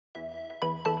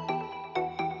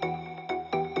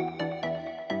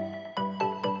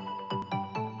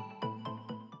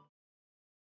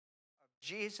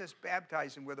Jesus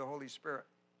baptizing with the Holy Spirit.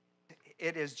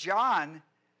 It is John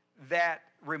that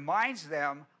reminds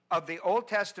them of the Old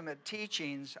Testament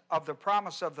teachings of the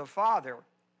promise of the Father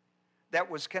that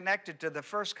was connected to the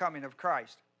first coming of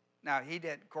Christ. Now, he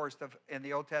didn't, of course, in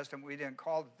the Old Testament, we didn't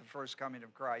call it the first coming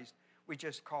of Christ. We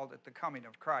just called it the coming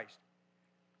of Christ.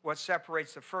 What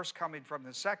separates the first coming from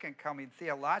the second coming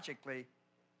theologically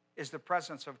is the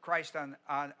presence of Christ on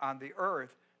the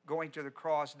earth, going to the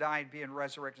cross, dying, being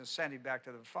resurrected, and ascending back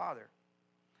to the Father.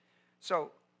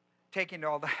 So, taking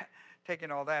all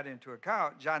that into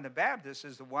account, John the Baptist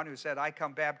is the one who said, I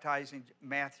come baptizing,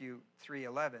 Matthew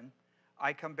 3:11,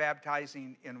 I come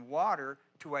baptizing in water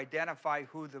to identify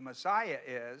who the Messiah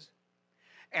is.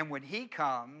 And when he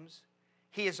comes,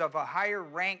 he is of a higher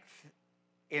rank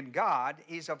in God.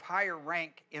 He's of higher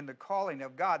rank in the calling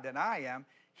of God than I am.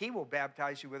 He will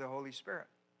baptize you with the Holy Spirit.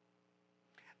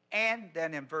 And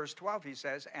then in verse 12 he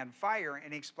says, and fire,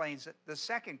 and he explains the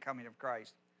second coming of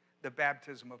Christ, the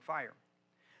baptism of fire.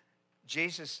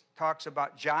 Jesus talks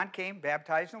about John came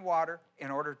baptized in water in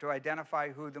order to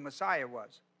identify who the Messiah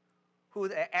was, who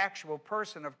the actual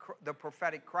person of the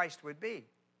prophetic Christ would be.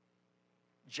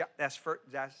 That's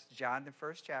John, the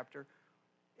first chapter.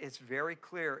 It's very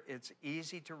clear. It's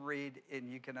easy to read, and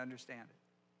you can understand it.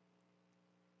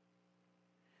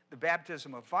 The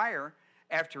baptism of fire,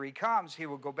 after he comes, he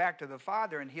will go back to the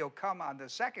Father, and he'll come on the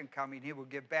second coming. He will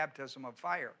give baptism of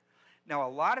fire. Now, a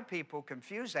lot of people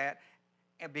confuse that,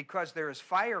 and because there is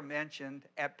fire mentioned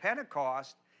at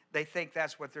Pentecost, they think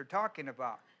that's what they're talking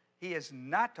about. He is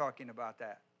not talking about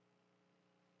that.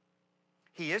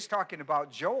 He is talking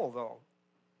about Joel, though,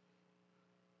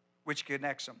 which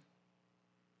connects them.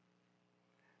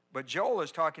 But Joel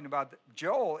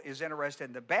is interested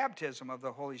in the baptism of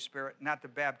the Holy Spirit, not the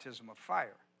baptism of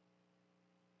fire.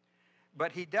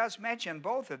 But he does mention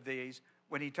both of these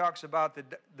when he talks about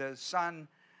the sun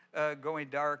going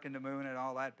dark and the moon and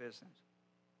all that business.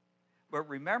 But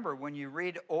remember, when you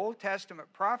read Old Testament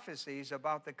prophecies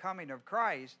about the coming of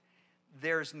Christ,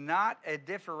 there's not a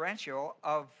differential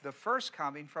of the first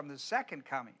coming from the second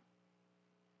coming.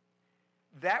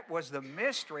 That was the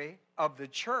mystery of the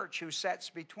church who sits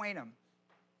between them.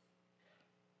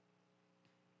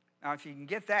 Now, if you can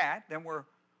get that, then we're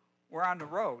on the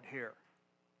road here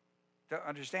to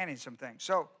understanding some things.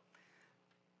 So,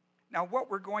 now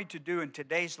what we're going to do in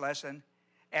today's lesson,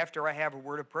 after I have a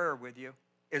word of prayer with you,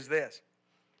 is this.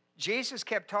 Jesus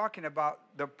kept talking about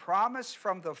the promise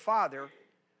from the Father.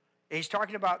 He's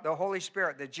talking about the Holy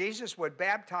Spirit, that Jesus would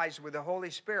baptize with the Holy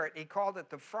Spirit. He called it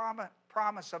the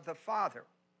promise of the Father.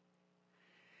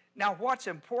 Now, what's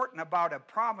important about a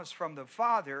promise from the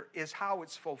Father is how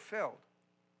it's fulfilled.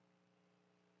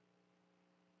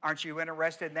 Aren't you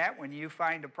interested in that when you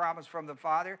find a promise from the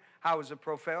Father? How is it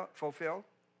fulfilled?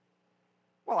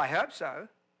 Well, I hope so.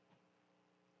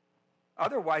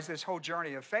 Otherwise, this whole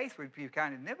journey of faith would be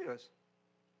kind of nebulous.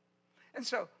 And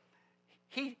so,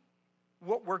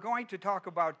 what we're going to talk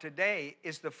about today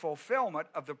is the fulfillment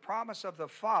of the promise of the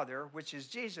Father, which is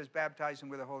Jesus baptizing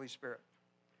with the Holy Spirit.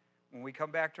 When we come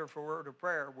back to a word of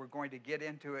prayer, we're going to get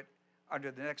into it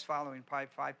under the next following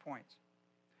five points.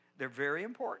 They're very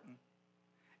important.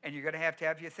 And you're going to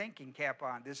have your thinking cap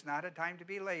on. This is not a time to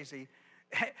be lazy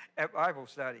at Bible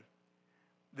study.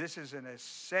 This is an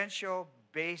essential,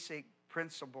 basic,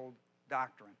 principled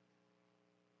doctrine.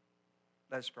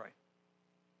 Let's pray.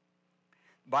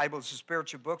 The Bible is a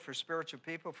spiritual book for spiritual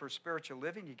people, for spiritual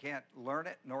living. You can't learn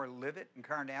it nor live it in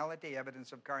carnality.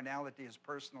 Evidence of carnality is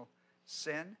personal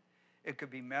sin. It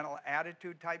could be mental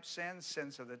attitude type sins,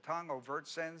 sins of the tongue, overt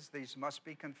sins. These must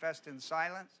be confessed in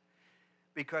silence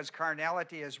because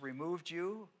carnality has removed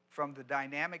you from the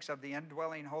dynamics of the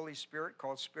indwelling Holy Spirit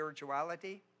called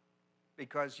spirituality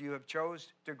because you have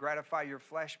chose to gratify your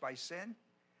flesh by sin.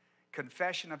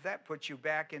 Confession of that puts you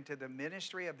back into the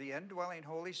ministry of the indwelling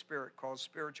Holy Spirit called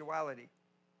spirituality.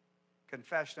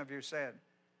 Confession of your sin.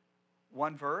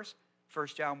 One verse, 1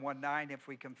 John 1:9, if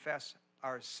we confess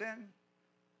our sin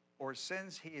or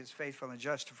sins, he is faithful and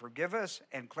just to forgive us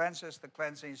and cleanse us. The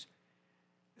cleansings,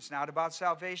 it's not about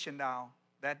salvation now.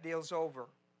 That deal's over.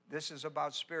 This is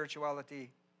about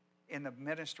spirituality in the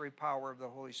ministry power of the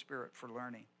Holy Spirit for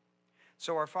learning.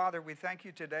 So our Father, we thank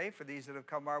you today for these that have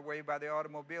come our way by the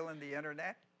automobile and the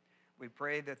internet. We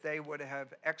pray that they would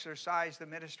have exercised the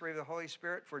ministry of the Holy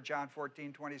Spirit for John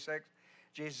 14:26.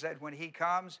 Jesus said when he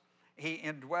comes, he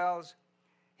indwells,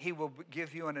 he will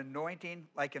give you an anointing,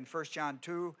 like in 1 John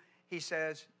 2, he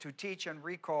says, to teach and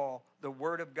recall the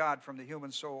word of God from the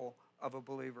human soul of a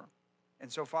believer.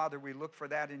 And so, Father, we look for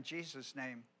that in Jesus'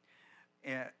 name.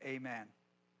 Amen.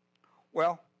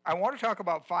 Well, I want to talk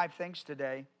about 5 things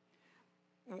today.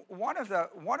 one of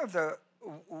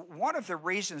the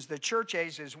reasons the church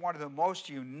age is one of the most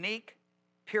unique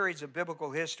periods of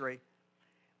biblical history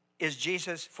is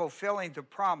Jesus fulfilling the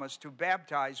promise to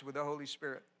baptize with the Holy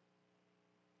Spirit.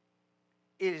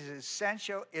 It is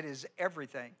essential. It is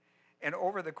everything. And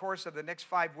over the course of the next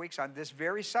 5 weeks on this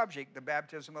very subject, the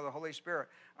baptism of the Holy Spirit,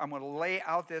 I'm going to lay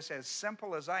out this as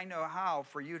simple as I know how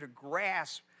for you to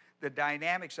grasp the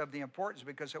dynamics of the importance,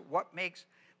 because what makes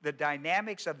the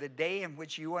dynamics of the day in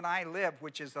which you and I live,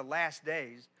 which is the last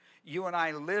days, you and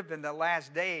I live in the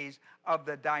last days of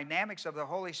the dynamics of the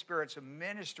Holy Spirit's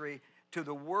ministry to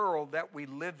the world that we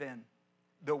live in.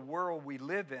 The world we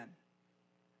live in.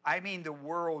 I mean the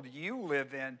world you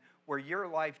live in, where your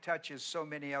life touches so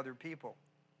many other people.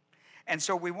 And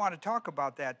so we want to talk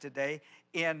about that today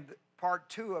in part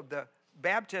 2 of the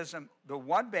baptism, the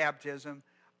one baptism,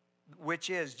 which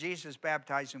is Jesus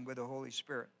baptizing with the Holy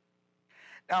Spirit.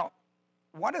 Now,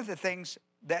 one of the things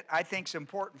that I think is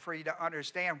important for you to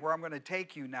understand, where I'm going to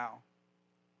take you now,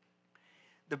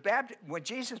 when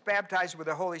Jesus baptized with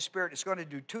the Holy Spirit, it's going to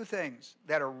do 2 things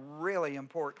that are really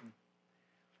important.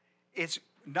 It's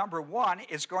number 1,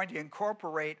 it's going to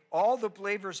incorporate all the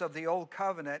believers of the Old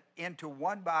Covenant into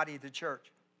one body, the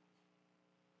church.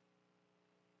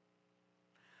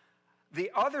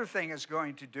 The other thing it's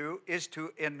going to do is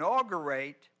to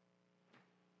inaugurate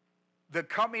the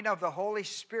coming of the Holy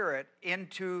Spirit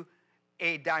into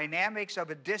a dynamics of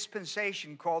a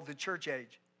dispensation called the church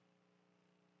age.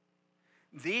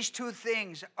 These 2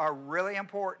 things are really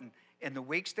important. In the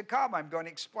weeks to come, I'm going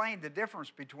to explain the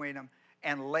difference between them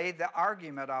and lay the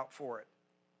argument out for it.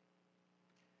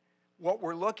 What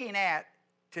we're looking at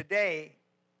today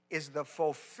is the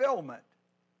fulfillment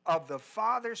of the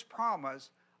Father's promise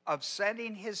of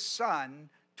sending His Son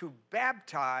to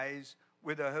baptize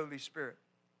with the Holy Spirit.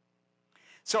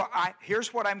 So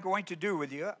here's what I'm going to do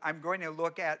with you. I'm going to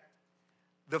look at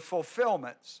the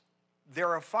fulfillments. There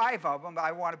are 5 of them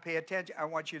I want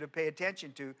you to pay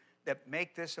attention to that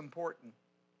make this important.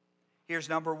 Here's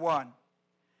number 1.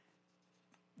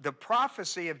 The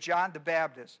prophecy of John the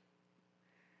Baptist.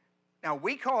 Now,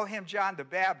 we call him John the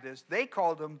Baptist. They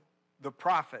called him the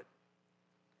prophet.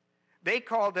 They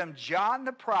called him John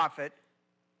the prophet,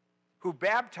 who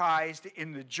baptized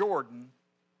in the Jordan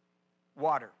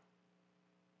water.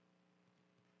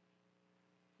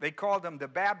 They called him the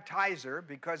baptizer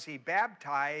because he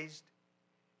baptized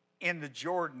in the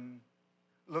Jordan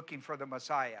looking for the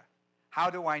Messiah. How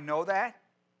do I know that?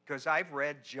 Because I've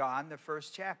read John, the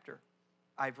 1st chapter.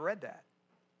 I've read that.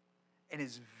 And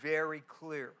it's very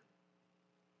clear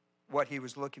what he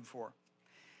was looking for.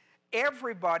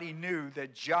 Everybody knew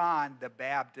that John the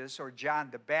Baptist, or John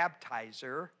the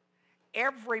Baptizer,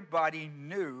 everybody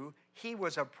knew he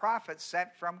was a prophet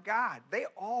sent from God. They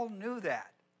all knew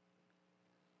that.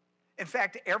 In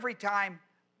fact, every time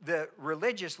the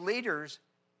religious leaders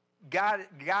got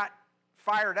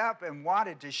fired up and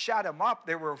wanted to shut him up,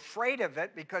 they were afraid of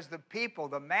it because the people,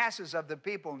 the masses of the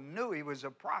people, knew he was a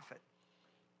prophet.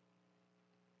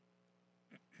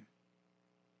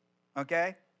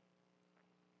 Okay?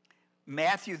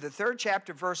 Matthew, the 3rd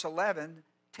chapter, verse 11,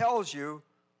 tells you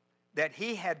that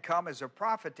he had come as a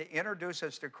prophet to introduce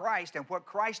us to Christ and what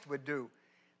Christ would do.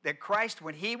 That Christ,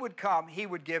 when he would come, he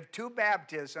would give 2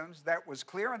 baptisms. That was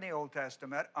clear in the Old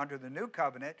Testament. Under the New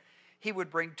Covenant, he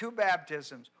would bring 2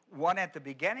 baptisms, one at the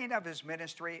beginning of his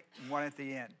ministry and one at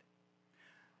the end.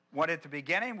 One at the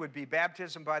beginning would be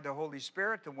baptism by the Holy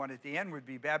Spirit. The one at the end would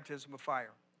be baptism of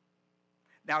fire.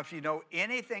 Now, if you know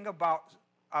anything about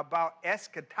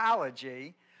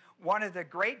eschatology, one of the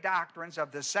great doctrines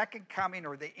of the second coming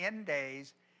or the end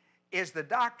days is the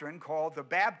doctrine called the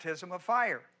baptism of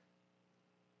fire.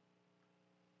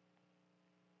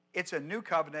 It's a New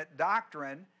Covenant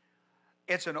doctrine.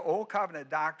 It's an Old Covenant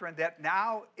doctrine that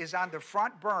now is on the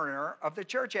front burner of the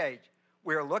church age.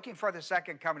 We're looking for the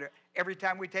second coming. Every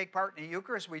time we take part in the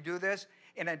Eucharist, we do this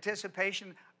in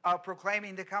anticipation of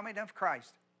proclaiming the coming of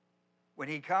Christ. When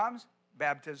he comes,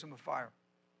 baptism of fire.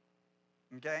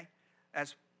 Okay?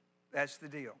 That's the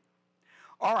deal.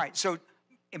 All right, so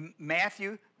in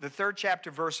Matthew, the 3rd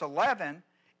chapter, verse 11,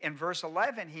 in verse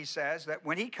 11, he says that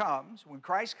when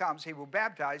Christ comes, he will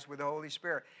baptize with the Holy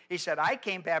Spirit. He said, I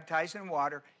came baptized in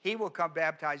water. He will come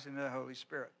baptized in the Holy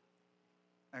Spirit.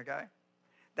 Okay?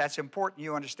 That's important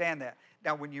you understand that.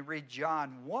 Now, when you read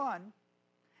John 1,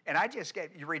 and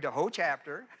you read the whole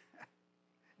chapter,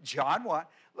 John 1.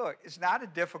 Look, it's not a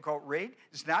difficult read.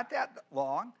 It's not that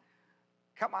long.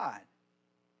 Come on.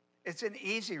 It's an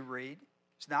easy read.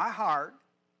 It's not hard.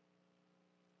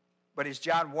 But it's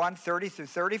John 1, 30 through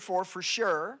 34 for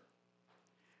sure.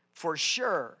 For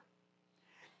sure.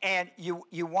 And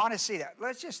you want to see that.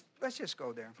 Let's just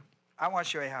go there. I want to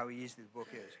show you how easy the book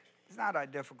is. It's not a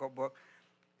difficult book.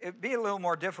 It'd be a little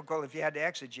more difficult if you had to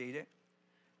exegete it.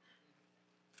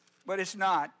 But it's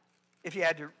not. If you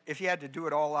had to do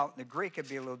it all out in the Greek, it'd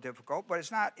be a little difficult. But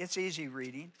it's not. It's easy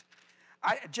reading.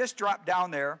 I just dropped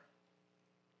down there.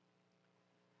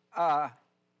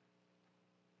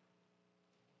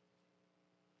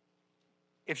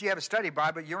 If you have a study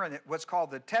Bible, you're in what's called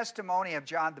the testimony of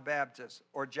John the Baptist,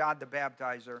 or John the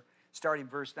Baptizer, starting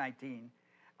verse 19.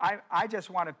 I just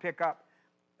want to pick up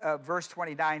verse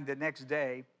 29 the next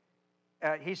day.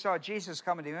 He saw Jesus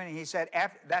coming to him, and he said,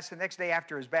 that's the next day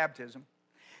after his baptism.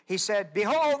 He said,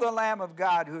 "Behold the Lamb of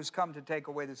God who's come to take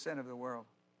away the sin of the world."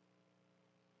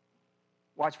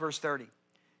 Watch verse 30.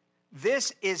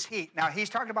 This is he. Now, he's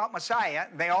talking about Messiah,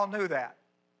 and they all knew that.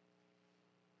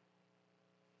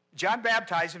 John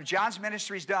baptized him. John's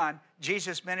ministry's done.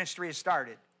 Jesus' ministry has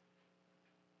started.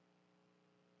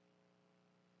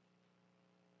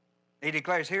 He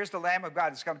declares, here's the Lamb of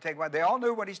God that's come to take away. They all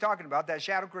knew what he's talking about, that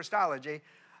shadow Christology.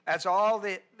 That's all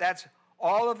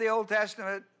of the Old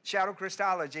Testament shadow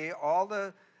Christology, all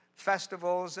the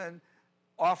festivals and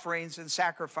offerings and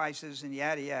sacrifices and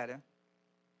yada, yada.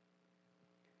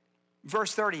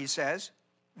 Verse 30, he says,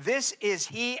 "This is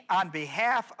he on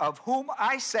behalf of whom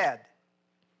I said,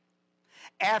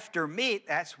 after me,"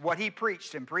 that's what he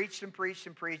preached and preached and preached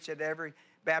and preached at every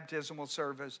baptismal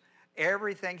service,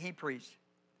 everything he preached.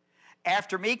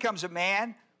 "After me comes a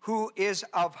man who is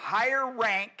of higher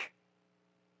rank."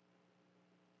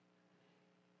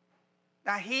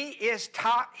 Now he is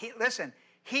top, listen,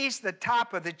 he's the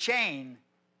top of the chain.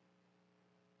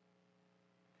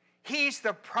 He's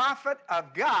the prophet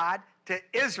of God to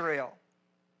Israel.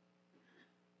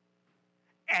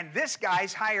 And this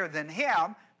guy's higher than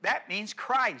him. That means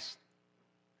Christ.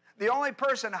 The only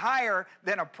person higher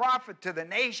than a prophet to the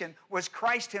nation was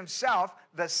Christ himself,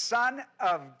 the Son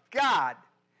of God.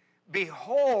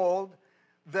 Behold,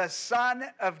 the Son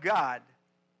of God.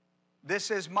 This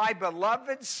is my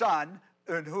beloved Son,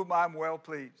 in whom I'm well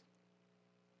pleased.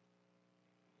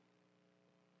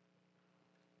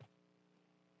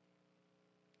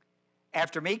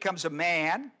 "After me comes a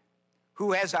man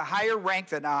who has a higher rank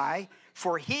than I,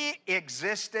 for he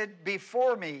existed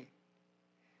before me."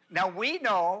 Now we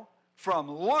know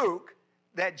from Luke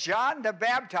that John the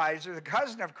Baptizer, the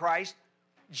cousin of Christ,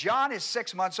 John is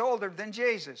 6 months older than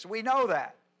Jesus. We know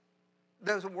that.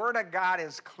 The Word of God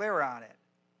is clear on it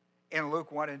in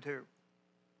Luke 1 and 2.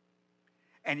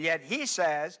 And yet he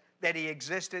says that he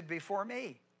existed before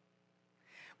me.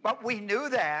 But we knew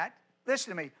that.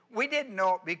 Listen to me. We didn't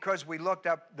know it because we looked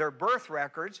up their birth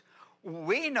records.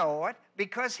 We know it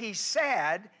because he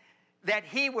said that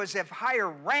he was of higher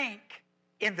rank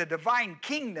in the divine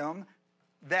kingdom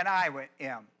than I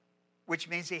am, which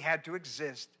means he had to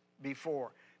exist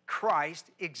before.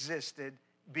 Christ existed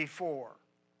before.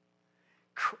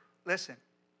 Listen,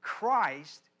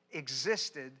 Christ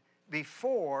existed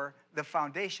before the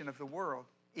foundation of the world,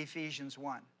 Ephesians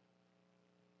 1.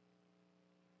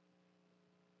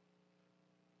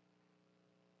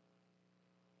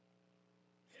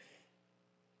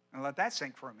 And let that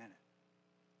sink for a minute.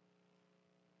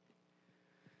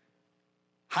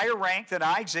 Higher rank than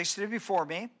I existed before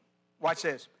me. Watch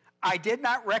this. "I did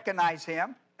not recognize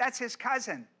him." That's his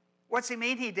cousin. What's he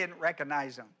mean he didn't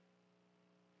recognize him?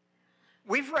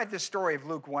 We've read the story of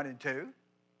Luke 1 and 2.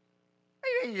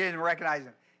 He didn't recognize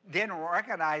him. Didn't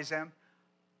recognize him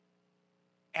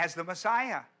as the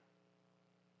Messiah.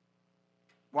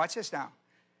 Watch this now.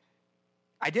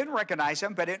 "I didn't recognize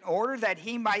him, but in order that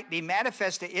he might be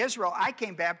manifest to Israel, I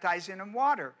came baptizing in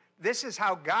water." This is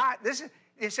how God,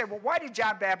 they said, well, why did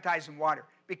John baptize in water?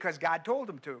 Because God told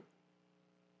him to.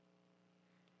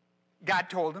 God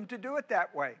told him to do it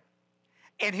that way.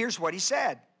 And here's what he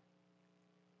said.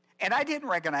 "And I didn't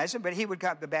recognize him, but he would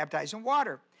come to baptize in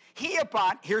water.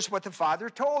 Here's what the Father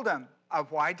told him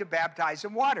of why to baptize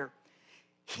in water.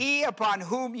 He upon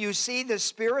whom you see the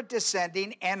Spirit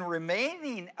descending and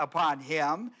remaining upon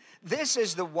him, this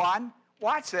is the one,"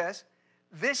 watch this,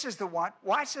 "this is the one,"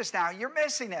 watch this now, you're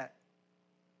missing it.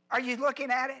 Are you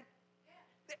looking at it?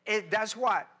 It does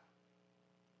what?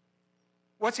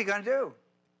 What's he going to do?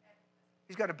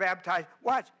 He's going to baptize,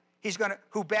 watch,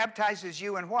 who baptizes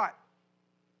you in what?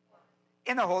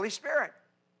 In the Holy Spirit.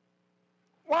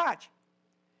 Watch.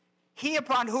 "He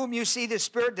upon whom you see the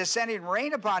Spirit descending and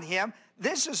reign upon him,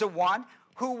 this is the one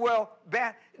who will,"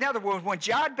 in other words, when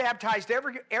John baptized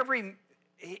every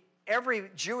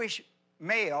Jewish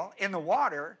male in the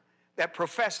water that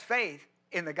professed faith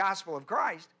in the gospel of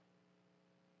Christ,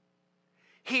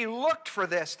 he looked for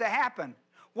this to happen.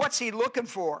 What's he looking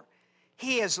for?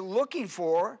 he is looking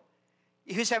for,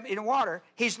 he's in water,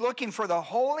 he's looking for the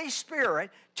Holy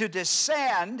Spirit to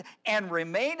descend and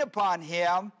remain upon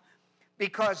him,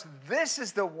 because this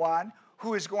is the one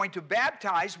who is going to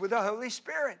baptize with the Holy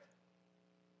Spirit.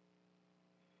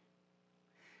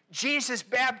 Jesus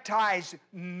baptized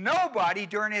nobody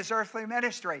during his earthly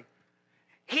ministry.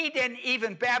 He didn't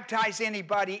even baptize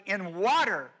anybody in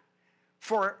water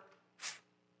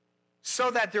so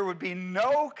that there would be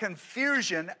no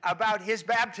confusion about his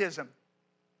baptism.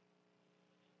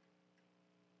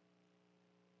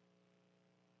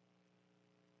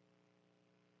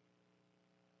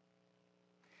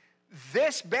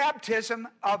 This baptism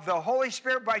of the Holy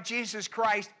Spirit by Jesus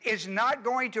Christ is not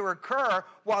going to occur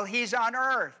while he's on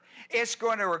earth. It's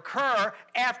going to occur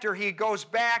after he goes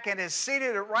back and is seated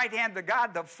at the right hand of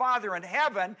God the Father in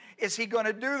heaven. Is he going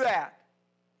to do that?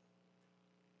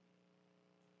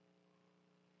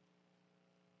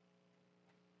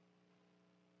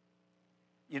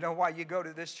 You know why you go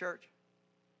to this church?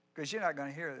 Because you're not going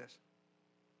to hear this.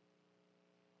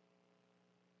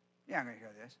 You're not going to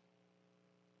hear this.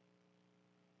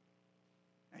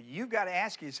 And you've got to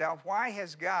ask yourself, why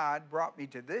has God brought me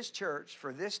to this church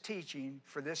for this teaching,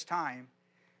 for this time?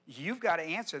 You've got to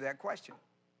answer that question.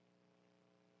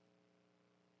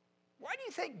 Why do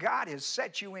you think God has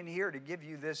set you in here to give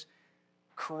you this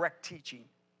correct teaching?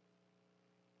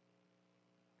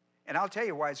 And I'll tell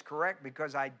you why it's correct,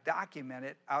 because I document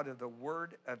it out of the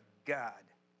Word of God.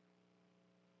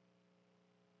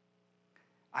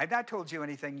 I've not told you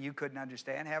anything you couldn't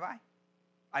understand, have I?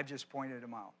 I've just pointed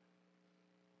them out.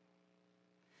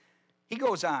 He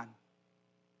goes on.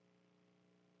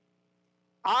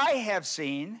 I have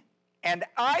seen and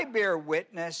I bear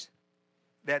witness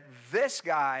that this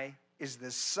guy is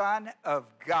the Son of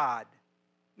God.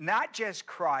 Not just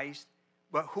Christ,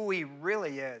 but who he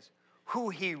really is. Who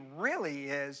he really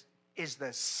is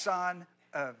the Son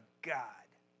of God.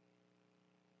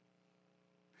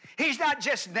 He's not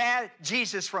just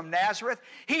Jesus from Nazareth.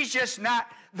 He's just not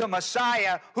the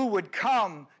Messiah who would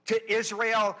come to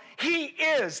Israel. He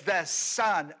is the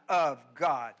Son of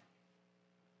God.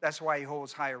 That's why he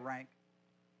holds higher rank.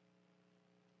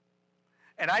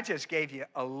 And I just gave you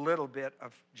a little bit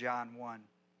of John 1.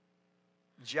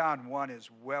 John 1 is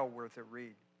well worth a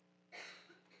read.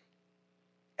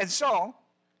 And so,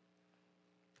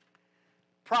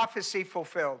 prophecy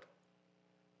fulfilled.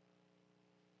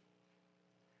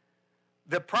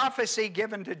 The prophecy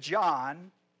given to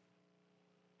John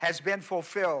has been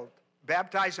fulfilled.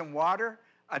 Baptize in water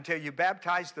until you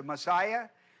baptize the Messiah.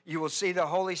 You will see the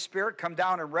Holy Spirit come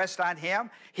down and rest on him.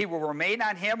 He will remain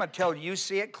on him until you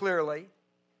see it clearly.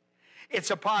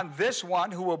 It's upon this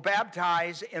one who will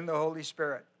baptize in the Holy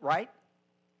Spirit, right?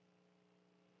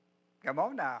 Come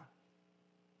on now.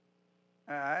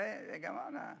 Come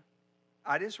on now.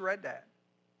 I just read that.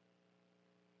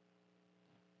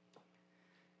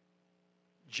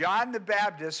 John the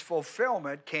Baptist's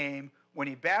fulfillment came when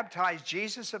he baptized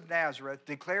Jesus of Nazareth,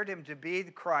 declared him to be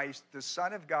the Christ, the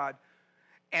Son of God,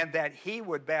 and that he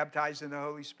would baptize in the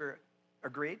Holy Spirit.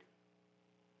 Agreed?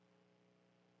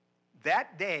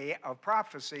 That day of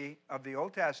prophecy of the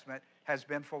Old Testament has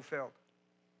been fulfilled.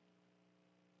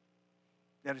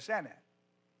 You understand that?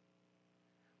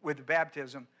 With the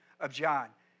baptism of John.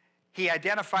 He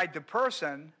identified the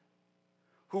person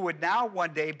who would now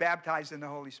one day baptize in the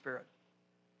Holy Spirit.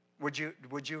 Would you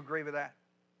agree with that?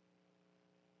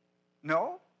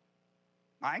 No?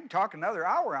 I can talk another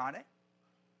hour on it.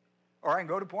 Or I can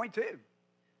go to point 2.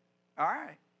 All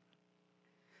right.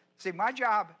 See, my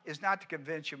job is not to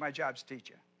convince you. My job is to teach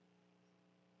you.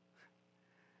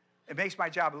 It makes my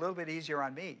job a little bit easier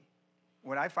on me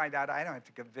when I find out I don't have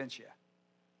to convince you.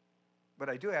 But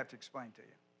I do have to explain to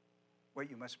you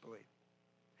what you must believe.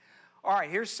 All right,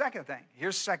 here's the second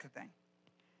thing.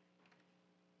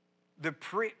 The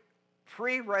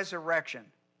pre-resurrection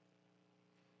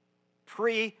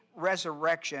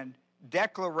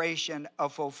declaration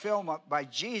of fulfillment by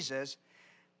Jesus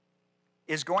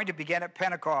is going to begin at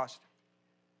Pentecost.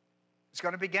 It's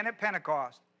going to begin at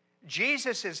Pentecost.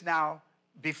 Jesus is now,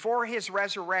 before his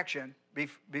resurrection,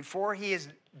 before he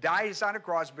dies on a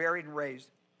cross, buried and raised,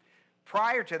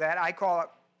 prior to that, I call it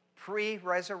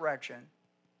pre-resurrection,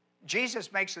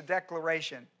 Jesus makes a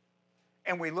declaration,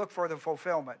 and we look for the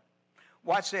fulfillment.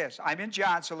 Watch this. I'm in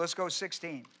John, so let's go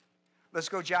 16. Let's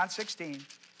go John 16.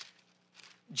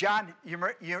 John,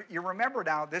 you remember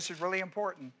now, this is really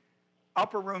important.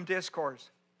 Upper room discourse.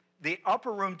 The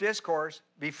upper room discourse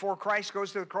before Christ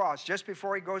goes to the cross, just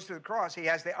before he goes to the cross, he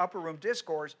has the upper room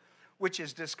discourse, which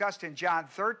is discussed in John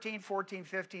 13, 14,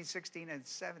 15, 16, and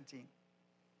 17.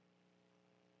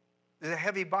 There's a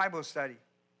heavy Bible study.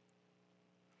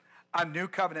 on new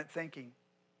covenant thinking.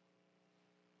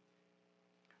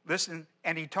 Listen,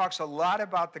 and he talks a lot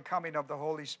about the coming of the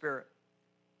Holy Spirit,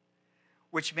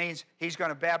 which means he's going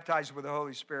to baptize with the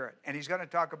Holy Spirit. And he's going to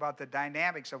talk about the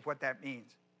dynamics of what that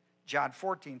means. John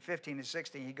 14, 15, and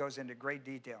 16, he goes into great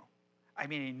detail. I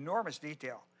mean, enormous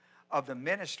detail of the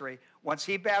ministry. Once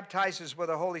he baptizes with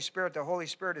the Holy Spirit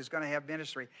is going to have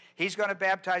ministry. He's going to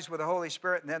baptize with the Holy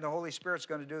Spirit, and then the Holy Spirit's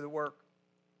going to do the work.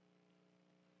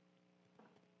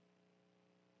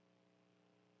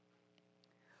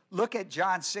 Look at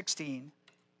John 16,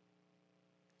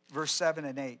 verse 7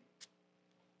 and 8.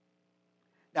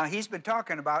 Now, he's been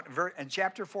talking about in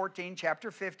chapter 14,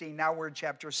 chapter 15, now we're in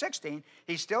chapter 16.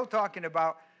 He's still talking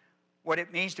about what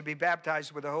it means to be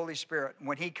baptized with the Holy Spirit. And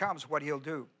when he comes, what he'll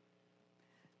do.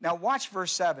 Now, watch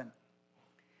verse 7.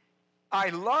 I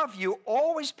love you.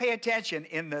 Always pay attention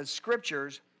in the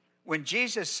scriptures when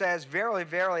Jesus says, verily,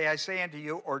 verily, I say unto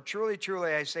you, or truly,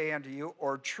 truly, I say unto you,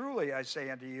 or truly, I say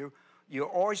unto you. You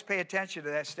always pay attention to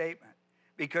that statement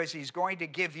because he's going to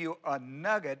give you a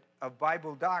nugget of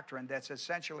Bible doctrine that's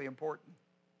essentially important.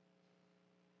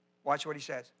 Watch what he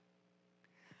says.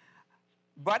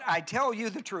 But I tell you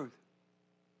the truth.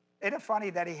 Isn't it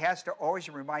funny that he has to always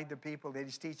remind the people that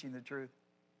he's teaching the truth?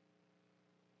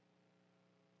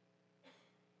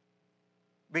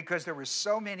 Because there were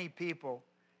so many people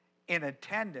in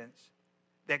attendance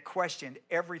that questioned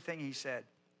everything he said,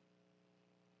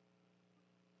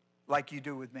 like you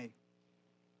do with me.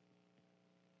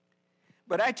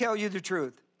 But I tell you the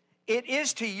truth. It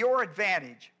is to your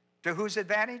advantage. To whose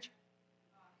advantage?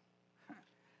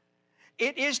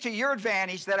 It is to your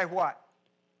advantage that I what?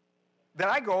 That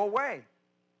I go away.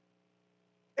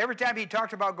 Every time he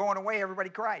talked about going away, everybody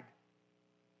cried.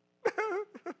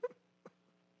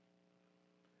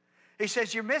 He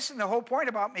says, you're missing the whole point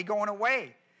about me going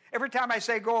away. Every time I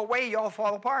say go away, you all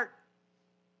fall apart.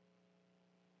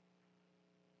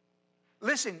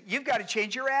 Listen, you've got to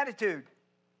change your attitude.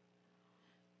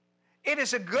 It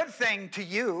is a good thing to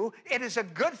you. It is a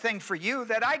good thing for you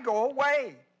that I go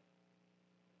away.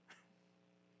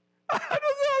 I don't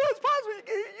know what's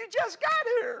possible. You just got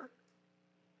here.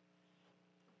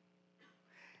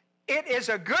 It is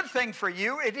a good thing for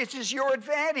you. It is your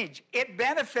advantage. It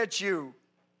benefits you.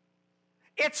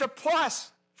 It's a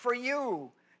plus for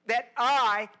you that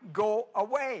I go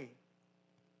away.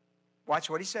 Watch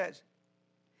what he says.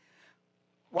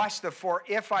 Watch the for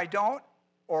if I don't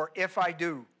or if I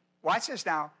do. Watch this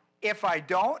now. If I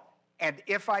don't and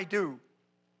if I do.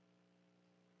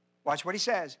 Watch what he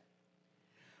says.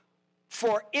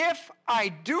 For if I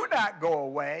do not go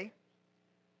away,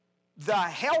 the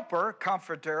helper,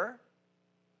 comforter,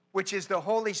 which is the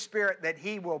Holy Spirit that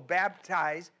he will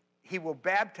baptize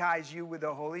you with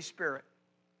the Holy Spirit.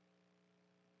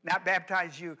 Not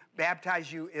baptize you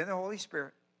in the Holy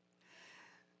Spirit.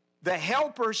 The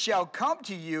helper shall come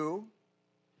to you,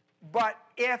 but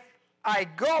if I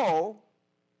go,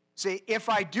 see, if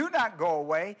I do not go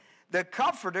away, the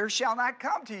comforter shall not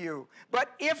come to you.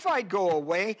 But if I go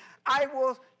away, I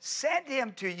will send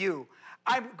him to you.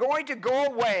 I'm going to go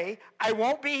away. I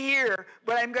won't be here,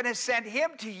 but I'm going to send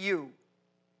him to you.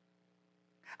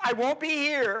 I won't be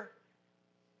here.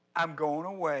 I'm going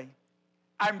away.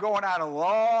 I'm going on a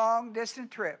long distance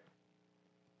trip.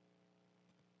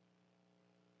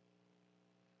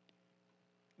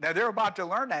 Now, they're about to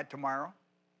learn that tomorrow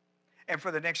and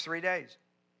for the next 3 days.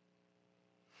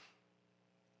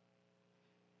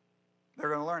 They're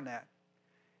going to learn that.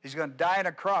 He's going to die on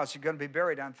a cross. He's going to be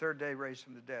buried on the third day, raised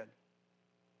from the dead.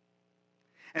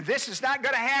 And this is not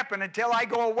going to happen until I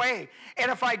go away.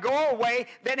 And if I go away,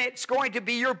 then it's going to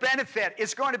be your benefit.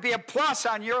 It's going to be a plus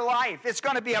on your life. It's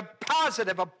going to be a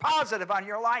positive on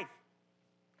your life.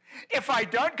 If I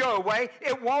don't go away,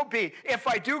 it won't be. If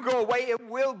I do go away, it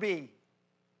will be.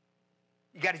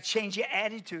 You got to change your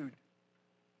attitude.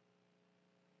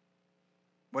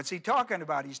 What's he talking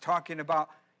about? He's talking about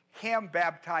him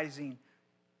baptizing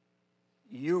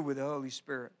you with the Holy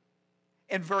Spirit.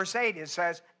 In verse 8 it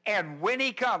says, and when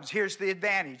he comes, here's the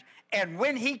advantage. And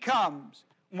when he comes,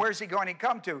 where's he going to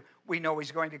come to? We know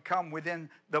he's going to come within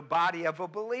the body of a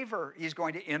believer. He's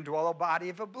going to indwell a body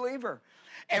of a believer.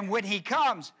 And when he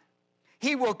comes,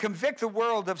 he will convict the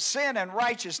world of sin and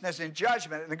righteousness and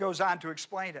judgment. And it goes on to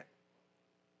explain it.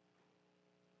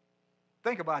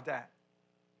 Think about that.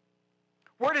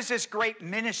 Where does this great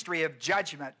ministry of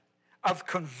judgment, of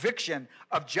conviction,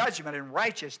 of judgment and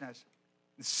righteousness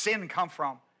and sin come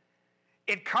from?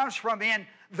 It comes from in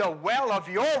the well of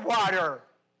your water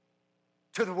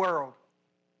to the world.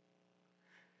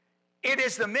 It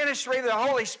is the ministry of the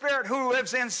Holy Spirit who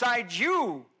lives inside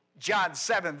you, John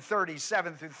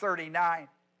 7:37 through 39.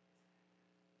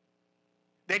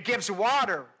 that gives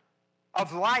water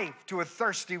of life to a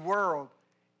thirsty world.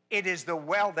 It is the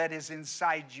well that is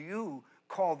inside you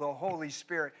called the Holy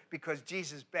Spirit, because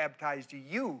Jesus baptized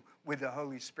you with the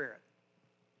Holy Spirit.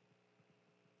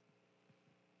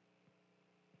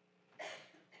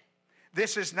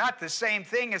 This is not the same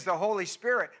thing as the Holy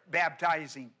Spirit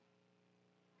baptizing.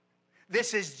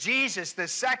 This is Jesus, the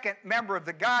second member of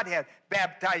the Godhead,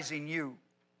 baptizing you.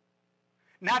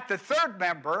 Not the third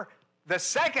member, the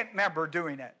second member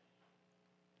doing it.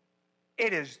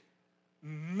 It is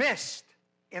missed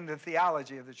in the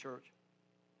theology of the church.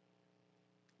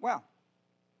 Well,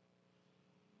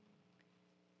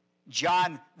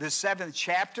 John, the 7th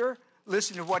chapter,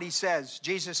 listen to what he says.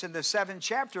 Jesus in the 7th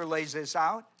chapter lays this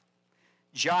out.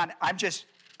 John, I'm just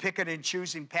picking and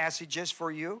choosing passages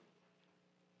for you.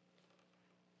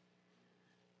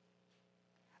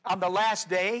 On the last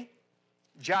day,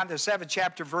 John the 7th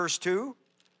chapter, verse 2,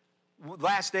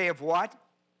 last day of what?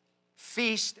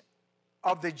 Feast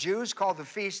of the Jews, called the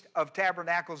Feast of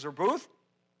Tabernacles or Booth.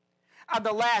 On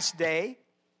the last day,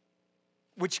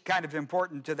 which is kind of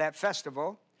important to that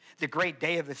festival, the great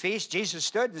day of the feast, Jesus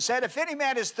stood and said, "If any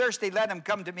man is thirsty, let him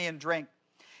come to me and drink.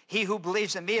 He who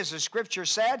believes in me, as the scripture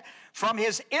said, from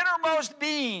his innermost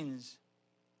beings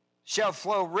shall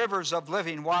flow rivers of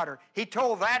living water." He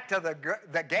told that to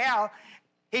the gal.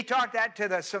 He taught that to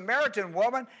the Samaritan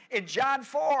woman in John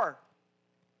 4.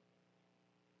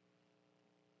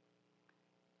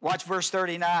 Watch verse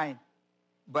 39.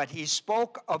 But he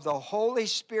spoke of the Holy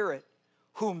Spirit,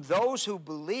 whom those who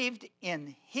believed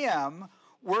in him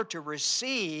were to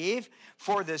receive,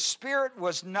 for the Spirit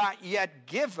was not yet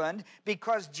given,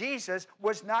 because Jesus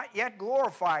was not yet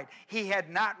glorified. He had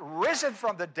not risen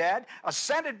from the dead,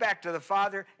 ascended back to the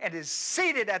Father, and is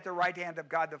seated at the right hand of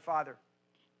God the Father.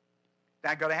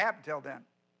 Not going to happen till then.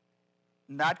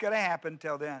 Not going to happen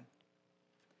till then.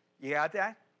 You got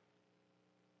that?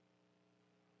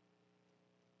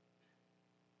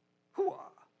 Hoo-ah.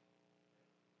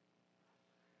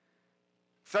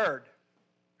 Third,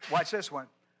 watch this one.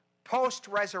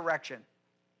 Post-resurrection.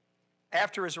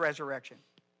 After his resurrection.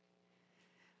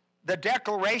 The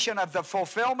declaration of the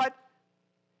fulfillment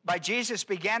by Jesus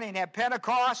beginning at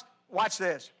Pentecost. Watch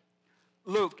this.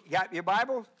 Luke, you got your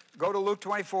Bible? Go to Luke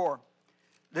 24.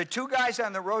 The two guys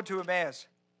on the road to Emmaus,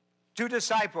 two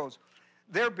disciples,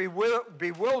 they're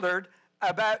bewildered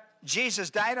about Jesus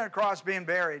dying on the cross, being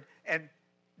buried, and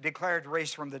declared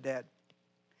raised from the dead.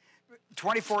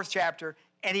 24th chapter,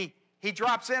 and he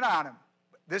drops in on them.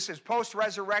 This is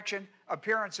post-resurrection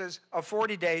appearances of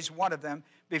 40 days, one of them,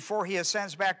 before he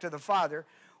ascends back to the Father.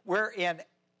 We're in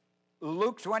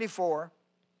Luke 24.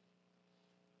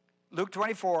 Luke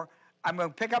 24, I'm going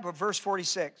to pick up at verse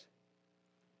 46.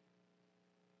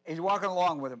 He's walking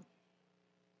along with them.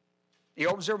 He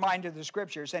opens their mind to the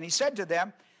scriptures, and he said to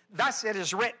them, "Thus it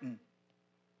is written."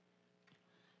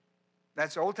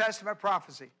 That's Old Testament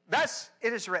prophecy. "Thus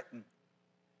it is written,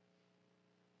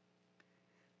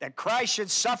 that Christ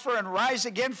should suffer and rise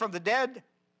again from the dead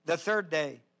the third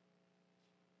day."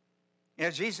 You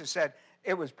know, Jesus said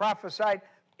it was prophesied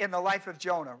in the life of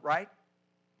Jonah, right?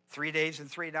 3 days and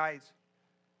 3 nights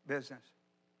business.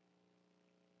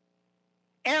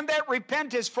 "And that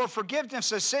repentance for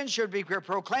forgiveness of sins should be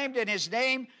proclaimed in his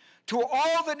name to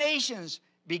all the nations,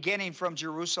 beginning from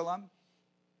Jerusalem.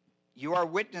 You are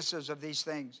witnesses of these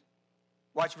things."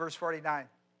 Watch verse 49.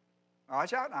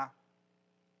 Watch out now.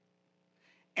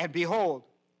 "And behold,"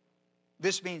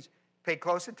 this means pay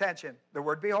close attention. The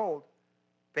word behold.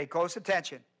 Pay close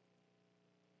attention.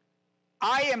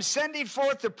 "I am sending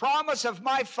forth the promise of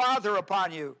my Father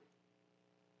upon you."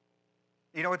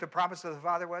 You know what the promise of the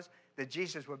Father was? That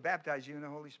Jesus would baptize you in the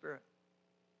Holy Spirit.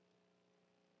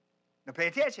 Now pay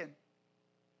attention.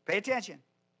 Pay attention.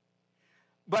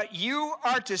 "But you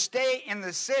are to stay in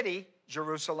the city,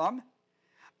 Jerusalem,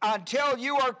 until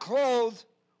you are clothed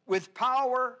with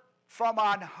power from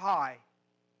on high."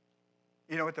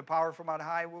 You know what the power from on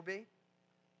high will be?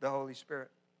 The Holy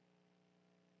Spirit.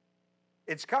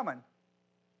 It's coming.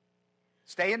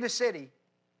 Stay in the city.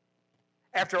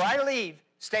 After I leave,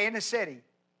 stay in the city.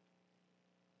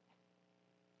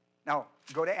 Now,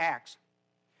 go to Acts.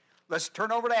 Let's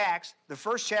turn over to Acts, the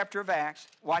first chapter of Acts.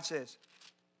 Watch this.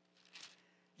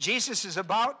 Jesus is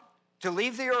about to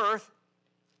leave the earth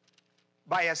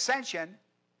by ascension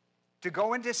to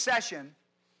go into session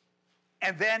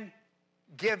and then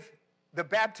give the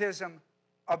baptism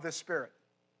of the Spirit.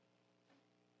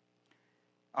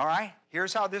 All right?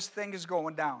 Here's how this thing is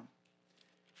going down.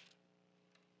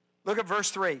 Look at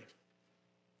verse 3.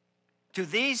 "To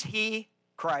these he,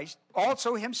 Christ,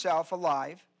 also himself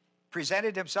alive,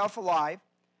 presented himself alive,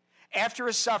 after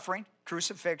his suffering,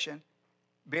 crucifixion,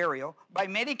 burial, by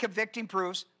many convicting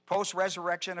proofs,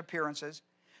 post-resurrection appearances,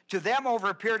 to them over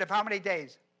a period of how many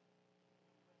days?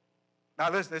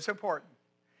 Now listen, it's important.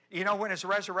 You know when his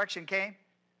resurrection came?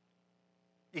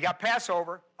 You got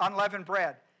Passover, unleavened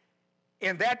bread.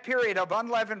 In that period of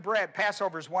unleavened bread,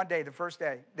 Passover is one day, the first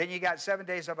day. Then you got 7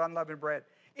 days of unleavened bread.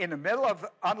 In the middle of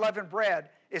unleavened bread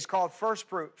is called first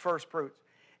fruits.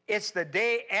 It's the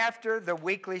day after the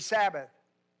weekly Sabbath.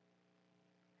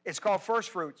 It's called first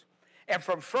fruits. And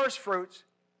from first fruits,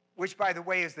 which by the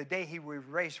way is the day he was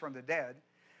raised from the dead,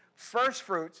 first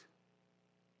fruits,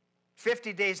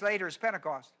 50 days later is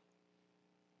Pentecost.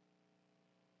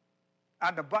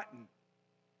 On the button.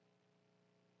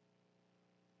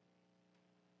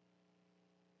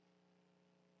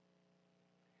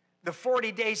 The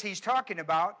 40 days he's talking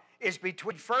about is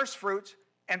between first fruits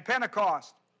and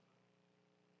Pentecost.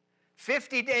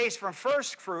 50 days from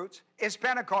first fruits is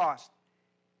Pentecost.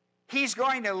 He's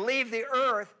going to leave the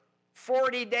earth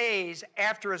 40 days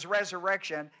after his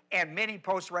resurrection and many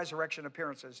post-resurrection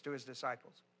appearances to his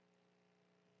disciples.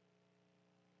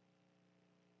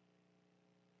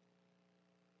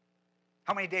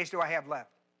 How many days do I have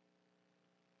left?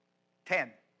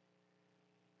 10.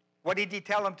 What did he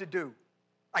tell them to do?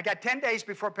 I got 10 days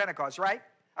before Pentecost, right?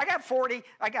 I got 40.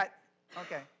 I got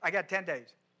 10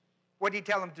 days. What did he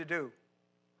tell them to do?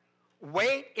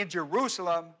 Wait in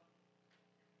Jerusalem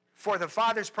for the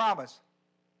Father's promise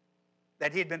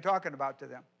that he'd been talking about to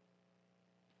them.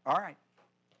 All right.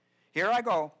 Here I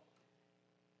go.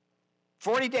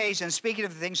 40 days, and speaking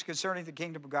of the things concerning the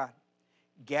kingdom of God,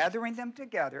 gathering them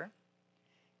together,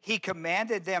 he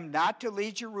commanded them not to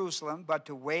leave Jerusalem, but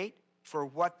to wait for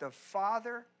what the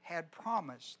Father had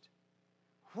promised,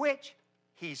 which,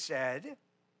 he said,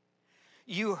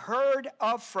 you heard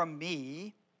of from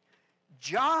me.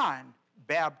 John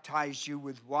baptized you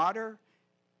with water.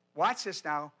 Watch this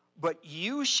now. But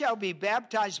you shall be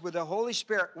baptized with the Holy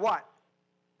Spirit. What?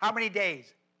 How many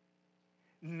days?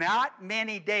 Not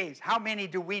many days. How many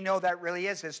do we know that really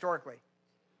is historically?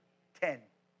 10.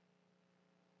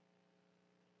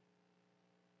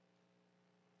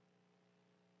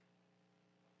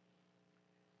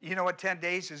 You know what 10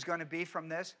 days is going to be from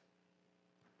this?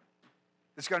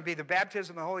 It's going to be the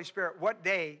baptism of the Holy Spirit. What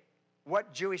day,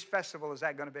 what Jewish festival is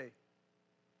that going to be?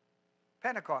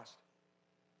 Pentecost.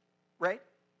 Right?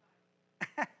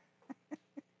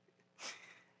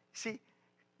 See,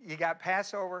 you got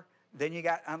Passover, then you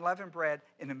got unleavened bread.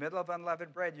 In the middle of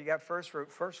unleavened bread, you got first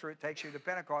fruit. First fruit takes you to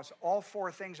Pentecost. All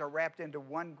four things are wrapped into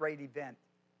one great event.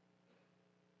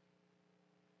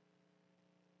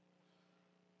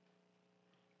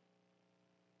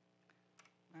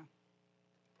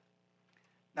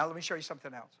 Now let me show you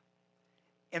something else.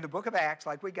 In the book of Acts,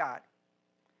 like we got,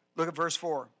 look at verse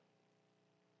 4.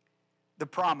 The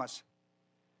promise.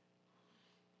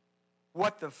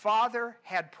 What the Father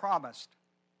had promised.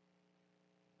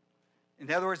 In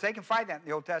other words, they can find that in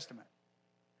the Old Testament.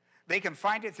 They can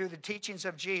find it through the teachings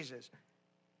of Jesus.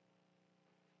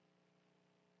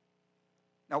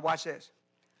 Now watch this.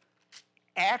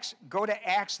 Go to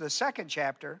Acts, the 2nd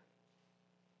chapter.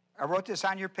 I wrote this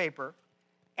on your paper.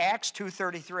 Acts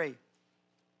 2:33.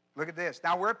 Look at this.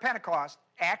 Now we're at Pentecost.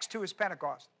 Acts 2 is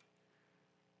Pentecost.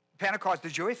 Pentecost, the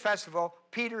Jewish festival,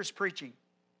 Peter's preaching.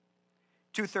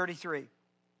 2:33.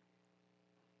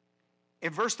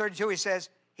 In verse 32 he says,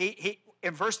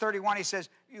 in verse 31 he says,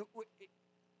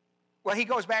 he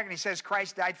goes back and he says,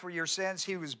 Christ died for your sins.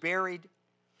 He was buried.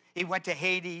 He went to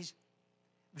Hades.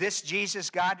 This Jesus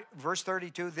God, verse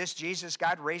 32, this Jesus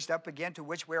God raised up again, to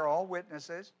which we are all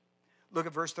witnesses. Look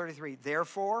at verse 33.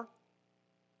 Therefore,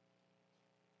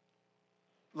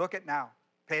 look at now.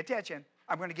 Pay attention.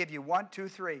 I'm going to give you 1, 2,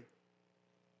 3.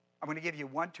 I'm going to give you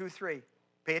 1, 2, 3.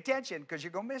 Pay attention because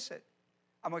you're going to miss it.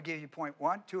 I'm going to give you point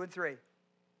 1, 2, and 3.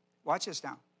 Watch this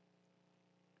now.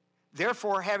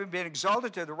 Therefore, having been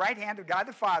exalted to the right hand of God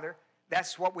the Father,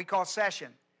 that's what we call session.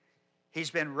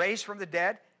 He's been raised from the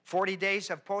dead, 40 days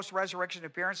of post-resurrection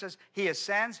appearances. He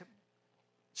ascends,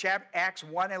 Acts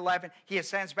 1:11, he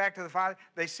ascends back to the Father.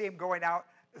 They see him going out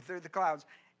through the clouds.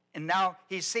 And now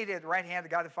he's seated at the right hand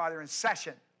of God the Father in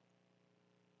session.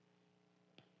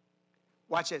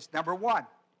 Watch this. Number 1.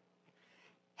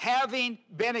 Having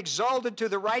been exalted to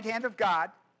the right hand of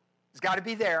God, he's got to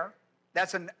be there.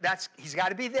 He's got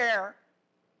to be there.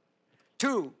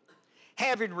 2.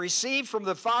 Having received from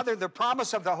the Father the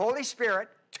promise of the Holy Spirit.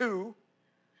 2.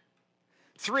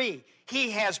 3.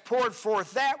 He has poured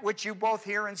forth that which you both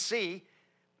hear and see,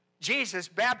 Jesus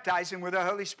baptizing with the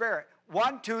Holy Spirit.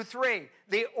 1, 2, 3.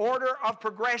 The order of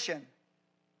progression.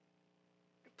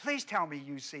 Please tell me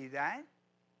you see that.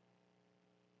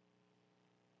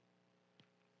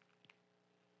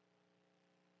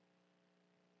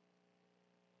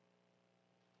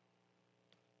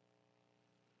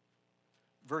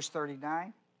 verse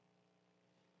 39.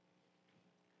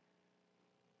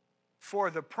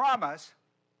 For the promise,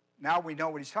 now we know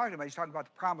what he's talking about. He's talking about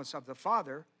the promise of the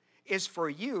Father, is for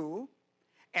you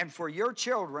and for your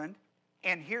children,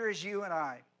 and here is you and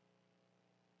I.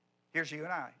 Here's you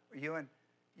and I. You and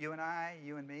I,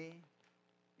 you and me,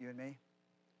 you and me.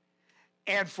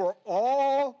 And for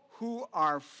all who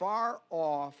are far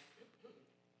off.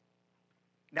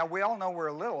 Now, we all know we're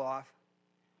a little off.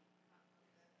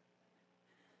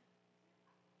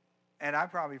 And I'm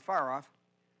probably far off.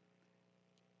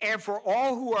 And for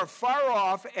all who are far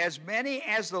off, as many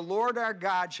as the Lord our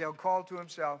God shall call to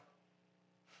himself.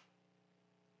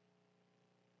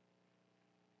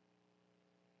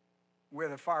 We're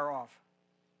the far off.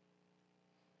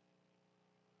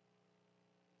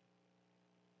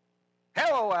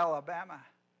 Hello, Alabama.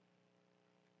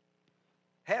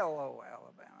 Hello,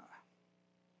 Alabama.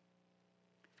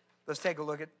 Let's take a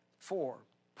look at 4.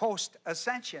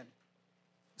 Post-ascension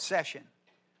session.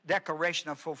 Declaration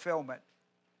of fulfillment.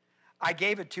 I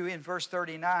gave it to you in verse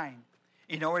 39.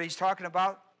 You know what he's talking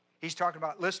about? He's talking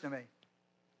about, listen to me.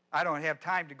 I don't have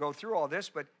time to go through all this,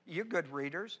 but you're good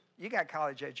readers. You got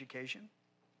college education.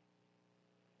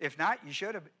 If not, you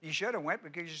should have went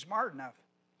because you're smart enough.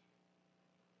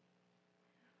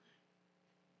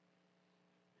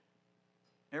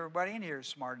 Everybody in here is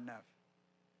smart enough.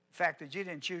 The fact that you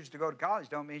didn't choose to go to college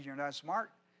don't mean you're not smart.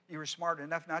 You were smart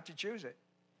enough not to choose it.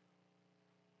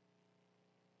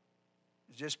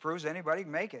 It just proves anybody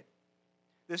can make it.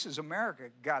 This is America.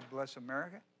 God bless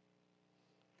America.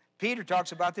 Peter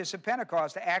talks about this at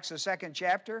Pentecost, Acts the 2nd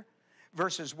chapter,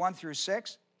 verses 1 through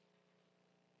 6.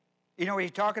 You know what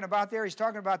he's talking about there? He's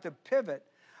talking about the pivot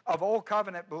of Old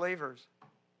Covenant believers.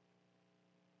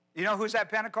 You know who's at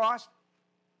Pentecost?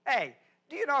 Hey,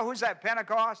 do you know who's at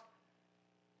Pentecost?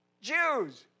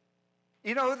 Jews.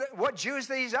 You know what Jews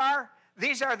these are?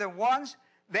 These are the ones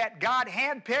that God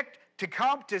handpicked to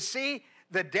come to see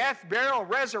the death, burial,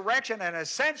 resurrection, and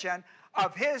ascension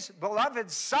of his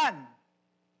beloved Son.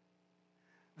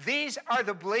 These are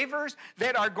the believers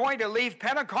that are going to leave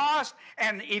Pentecost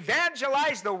and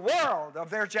evangelize the world of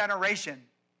their generation.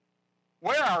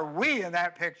 Where are we in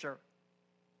that picture?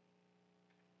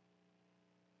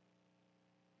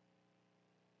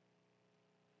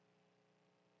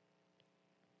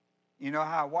 You know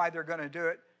why they're going to do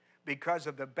it? Because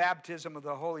of the baptism of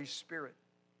the Holy Spirit.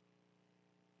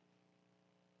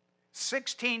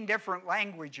 16 different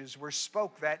languages were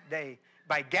spoke that day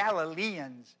by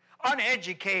Galileans,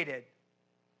 uneducated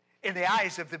in the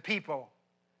eyes of the people.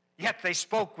 Yet they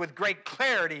spoke with great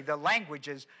clarity the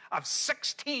languages of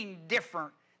 16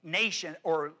 different nations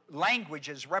or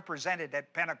languages represented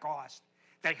at Pentecost.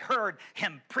 They heard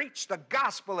him preach the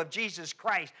gospel of Jesus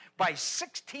Christ by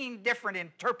 16 different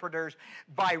interpreters,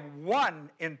 by one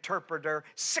interpreter,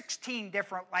 16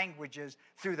 different languages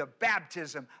through the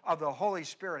baptism of the Holy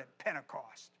Spirit at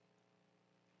Pentecost.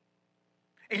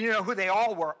 And you know who they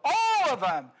all were? All of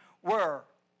them were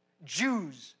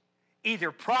Jews,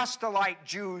 either proselyte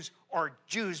Jews or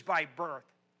Jews by birth.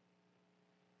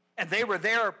 And they were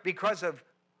there because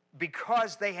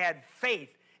they had faith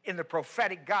in the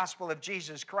prophetic gospel of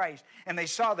Jesus Christ. And they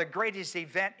saw the greatest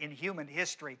event in human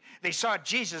history. They saw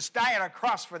Jesus die on a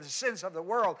cross for the sins of the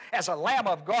world as a Lamb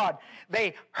of God.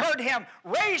 They heard him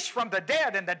raised from the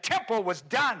dead, and the temple was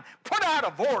done, put out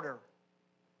of order.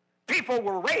 People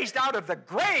were raised out of the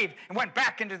grave and went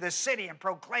back into the city and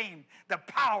proclaimed the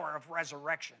power of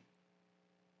resurrection.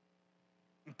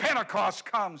 And Pentecost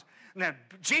comes, and then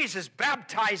Jesus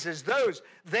baptizes those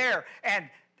there, and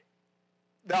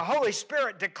the Holy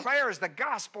Spirit declares the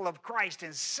gospel of Christ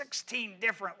in 16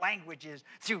 different languages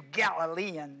through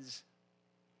Galileans.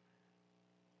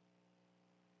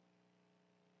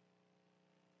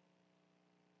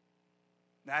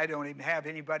 Now, I don't even have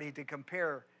anybody to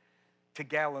compare to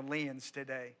Galileans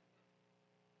today.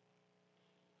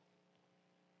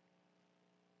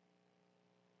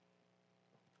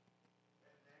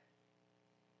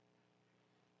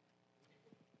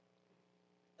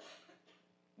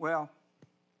 Well,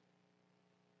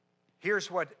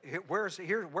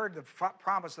 where did the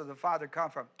promise of the Father come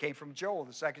from? It came from Joel,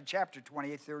 the 2nd chapter,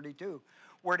 28-32.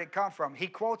 Where did it come from? He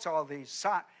quotes all these.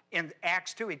 In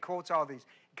Acts 2, he quotes all these.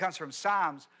 It comes from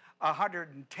Psalms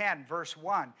 110, verse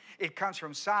 1. It comes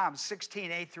from Psalms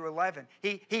 16, 8 through 11.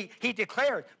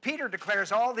 Peter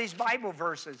declares all these Bible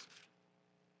verses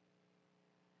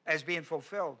as being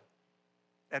fulfilled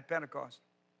at Pentecost.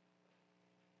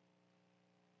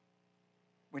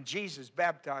 When Jesus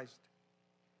baptized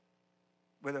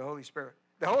with the Holy Spirit.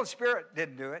 The Holy Spirit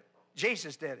didn't do it.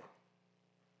 Jesus did it.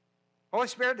 Holy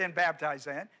Spirit didn't baptize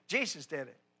then. Jesus did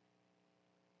it.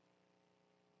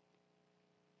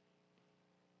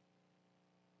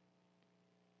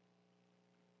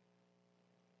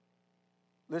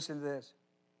 Listen to this.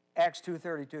 Acts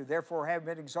 2:32. Therefore, having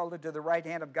been exalted to the right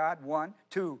hand of God, 1.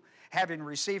 2, having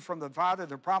received from the Father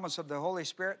the promise of the Holy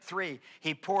Spirit. 3,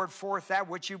 he poured forth that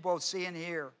which you both see and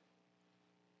hear.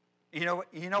 You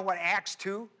know what Acts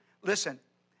 2? Listen,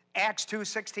 Acts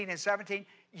 2:16 and 17.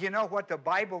 You know what the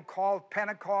Bible called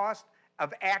Pentecost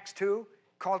of Acts 2?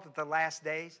 Called it the last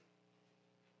days.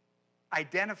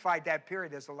 Identified that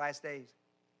period as the last days.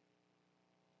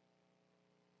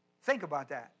 Think about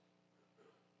that.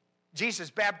 Jesus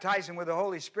baptizing with the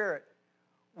Holy Spirit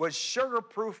was sugar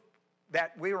proof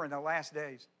that we were in the last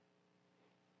days.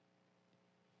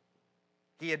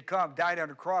 He had come, died on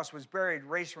a cross, was buried,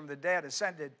 raised from the dead,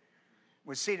 ascended,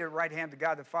 was seated at the right hand of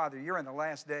God the Father. You're in the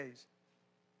last days.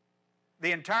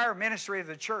 The entire ministry of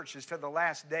the church is to the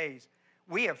last days.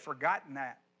 We have forgotten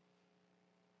that.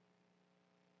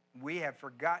 We have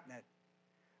forgotten it.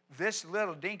 This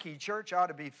little dinky church ought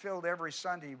to be filled every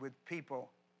Sunday with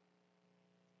people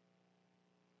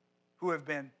who have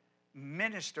been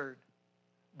ministered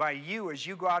by you as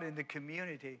you go out in the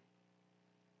community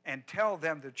and tell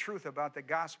them the truth about the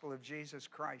gospel of Jesus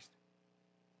Christ.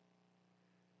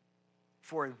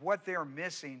 For what they're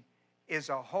missing is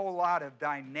a whole lot of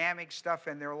dynamic stuff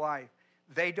in their life.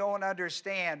 They don't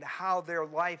understand how their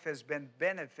life has been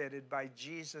benefited by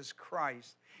Jesus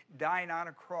Christ, dying on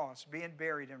a cross, being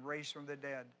buried and raised from the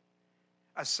dead,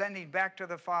 ascending back to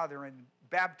the Father and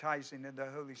baptizing in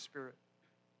the Holy Spirit.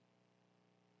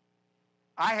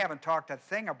 I haven't talked a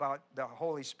thing about the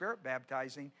Holy Spirit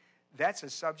baptizing. That's a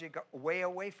subject way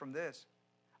away from this.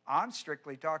 I'm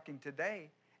strictly talking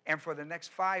today and for the next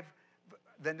five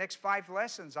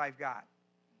lessons I've got.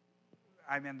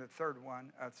 I'm in the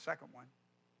second one.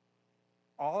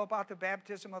 All about the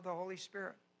baptism of the Holy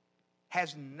Spirit.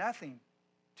 Has nothing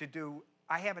to do,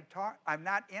 I'm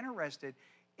not interested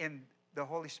in the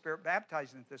Holy Spirit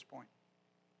baptizing at this point.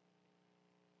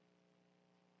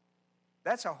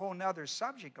 That's a whole nother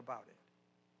subject about it.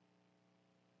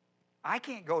 I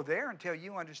can't go there until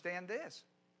you understand this.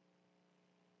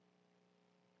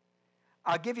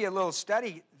 I'll give you a little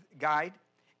study guide.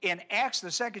 In Acts, the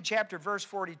 2nd chapter, verse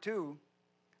 42,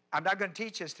 I'm not going to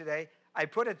teach this today. I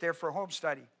put it there for home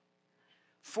study.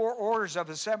 4 orders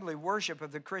of assembly worship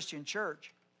of the Christian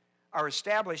church are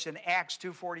established in Acts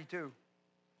 2:42.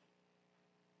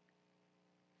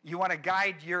 You want to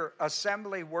guide your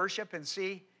assembly worship and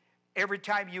see every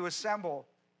time you assemble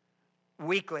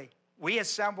weekly. We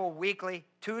assemble weekly,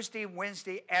 Tuesday,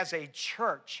 Wednesday, as a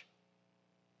church.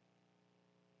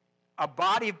 A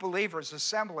body of believers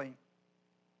assembling.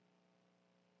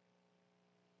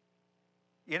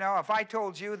 You know, if I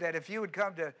told you that if you would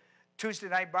come to Tuesday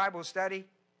night Bible study,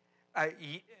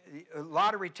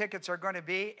 lottery tickets are going to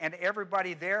be, and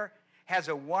everybody there has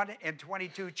a 1 in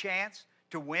 22 chance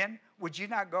to win, would you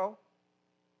not go?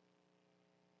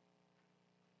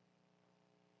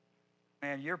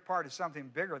 Man, you're part of something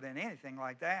bigger than anything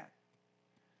like that.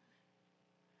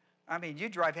 I mean, you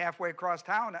drive halfway across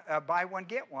town, buy one,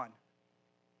 get one.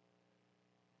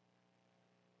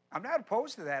 I'm not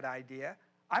opposed to that idea.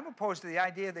 I'm opposed to the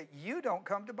idea that you don't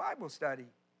come to Bible study.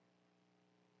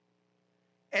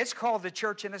 It's called the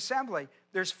church and assembly.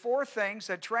 There's 4 things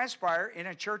that transpire in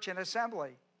a church and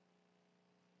assembly.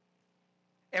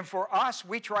 And for us,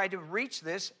 we try to reach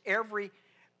this every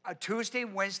Tuesday,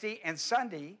 Wednesday, and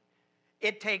Sunday.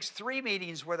 It takes 3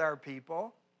 meetings with our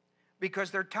people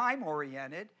because they're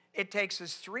time-oriented. It takes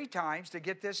us 3 times to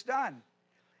get this done.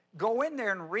 Go in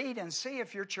there and read and see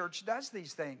if your church does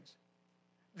these things.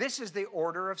 This is the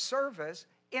order of service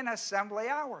in assembly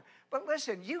hour. But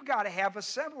listen, you got to have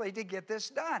assembly to get this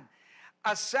done.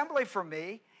 Assembly for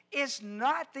me is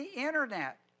not the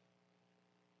internet.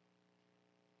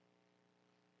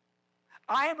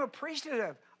 I am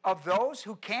appreciative of those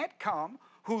who can't come,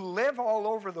 who live all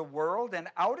over the world and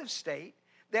out of state,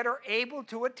 that are able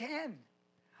to attend.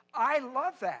 I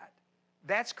love that.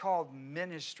 That's called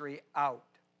ministry out.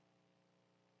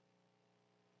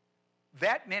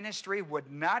 That ministry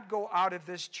would not go out of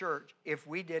this church if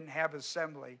we didn't have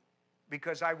assembly,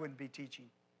 because I wouldn't be teaching.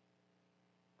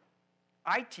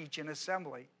 I teach in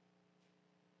assembly.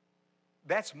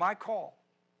 That's my call.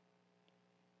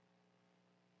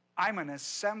 I'm an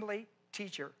assembly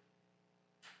teacher.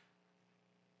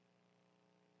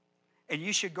 And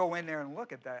you should go in there and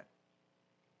look at that,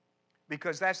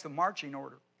 because that's the marching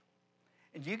order.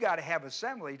 And you got to have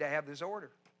assembly to have this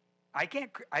order. I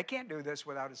can't do this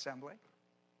without assembly.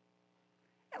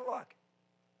 And look,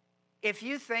 if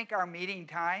you think our meeting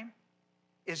time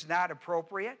is not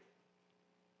appropriate,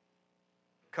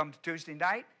 come to Tuesday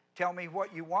night, tell me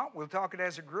what you want, we'll talk it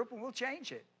as a group, and we'll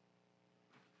change it.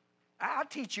 I'll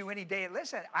teach you any day.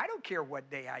 Listen, I don't care what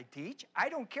day I teach. I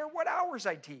don't care what hours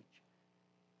I teach.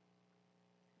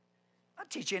 I'll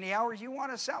teach any hours you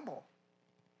want to assemble.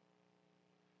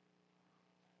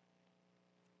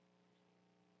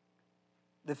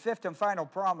 The fifth and final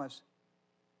promise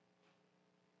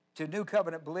to new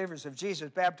covenant believers of Jesus,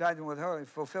 baptized them with the Holy,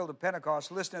 fulfilled at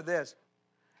Pentecost. Listen to this.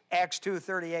 Acts 2,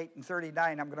 38 and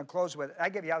 39. I'm going to close with it. I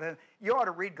give you out. You ought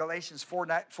to read Galatians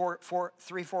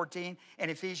 3:14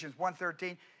 and Ephesians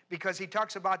 1:13, because he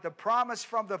talks about the promise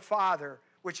from the Father,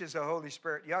 which is the Holy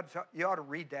Spirit. You ought to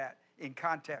read that in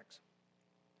context.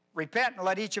 Repent and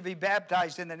let each of you be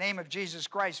baptized in the name of Jesus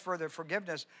Christ for the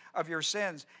forgiveness of your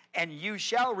sins, and you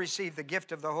shall receive the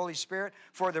gift of the Holy Spirit,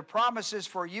 for the promises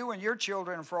for you and your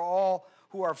children and for all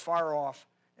who are far off.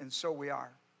 And so we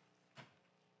are.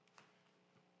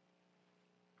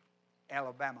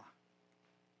 Alabama.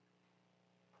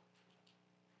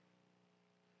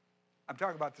 I'm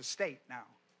talking about the state now,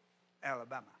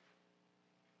 Alabama.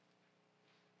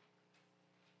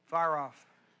 Far off.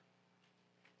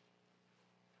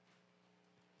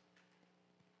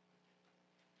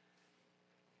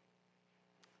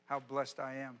 How blessed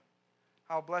I am.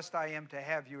 How blessed I am to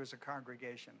have you as a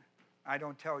congregation. I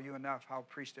don't tell you enough how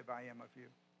appreciative I am of you.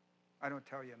 I don't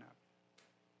tell you enough.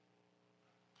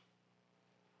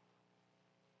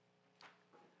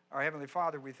 Our Heavenly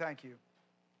Father, we thank you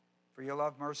for your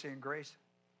love, mercy, and grace.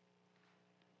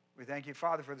 We thank you,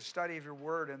 Father, for the study of your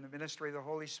word and the ministry of the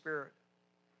Holy Spirit.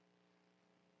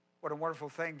 What a wonderful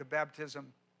thing, the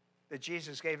baptism that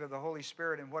Jesus gave of the Holy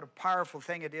Spirit, and what a powerful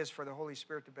thing it is for the Holy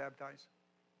Spirit to baptize,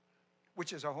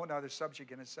 which is a whole other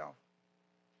subject in itself.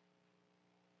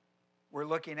 We're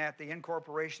looking at the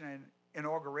incorporation and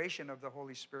inauguration of the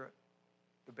Holy Spirit,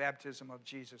 the baptism of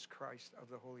Jesus Christ of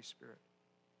the Holy Spirit.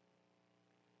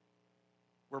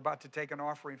 We're about to take an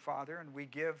offering, Father, and we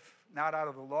give not out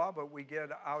of the law, but we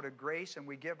give out of grace, and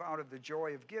we give out of the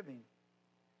joy of giving.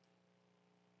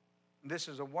 This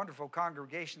is a wonderful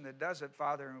congregation that does it,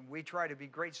 Father, and we try to be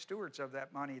great stewards of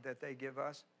that money that they give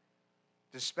us,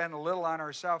 to spend a little on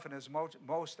ourselves and as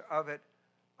most of it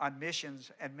on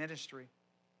missions and ministry.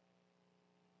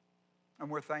 And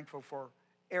we're thankful for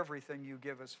everything you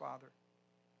give us, Father.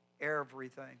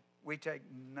 Everything. We take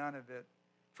none of it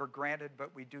for granted,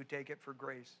 but we do take it for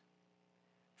grace.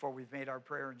 For we've made our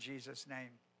prayer in Jesus' name.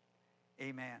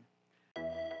 Amen.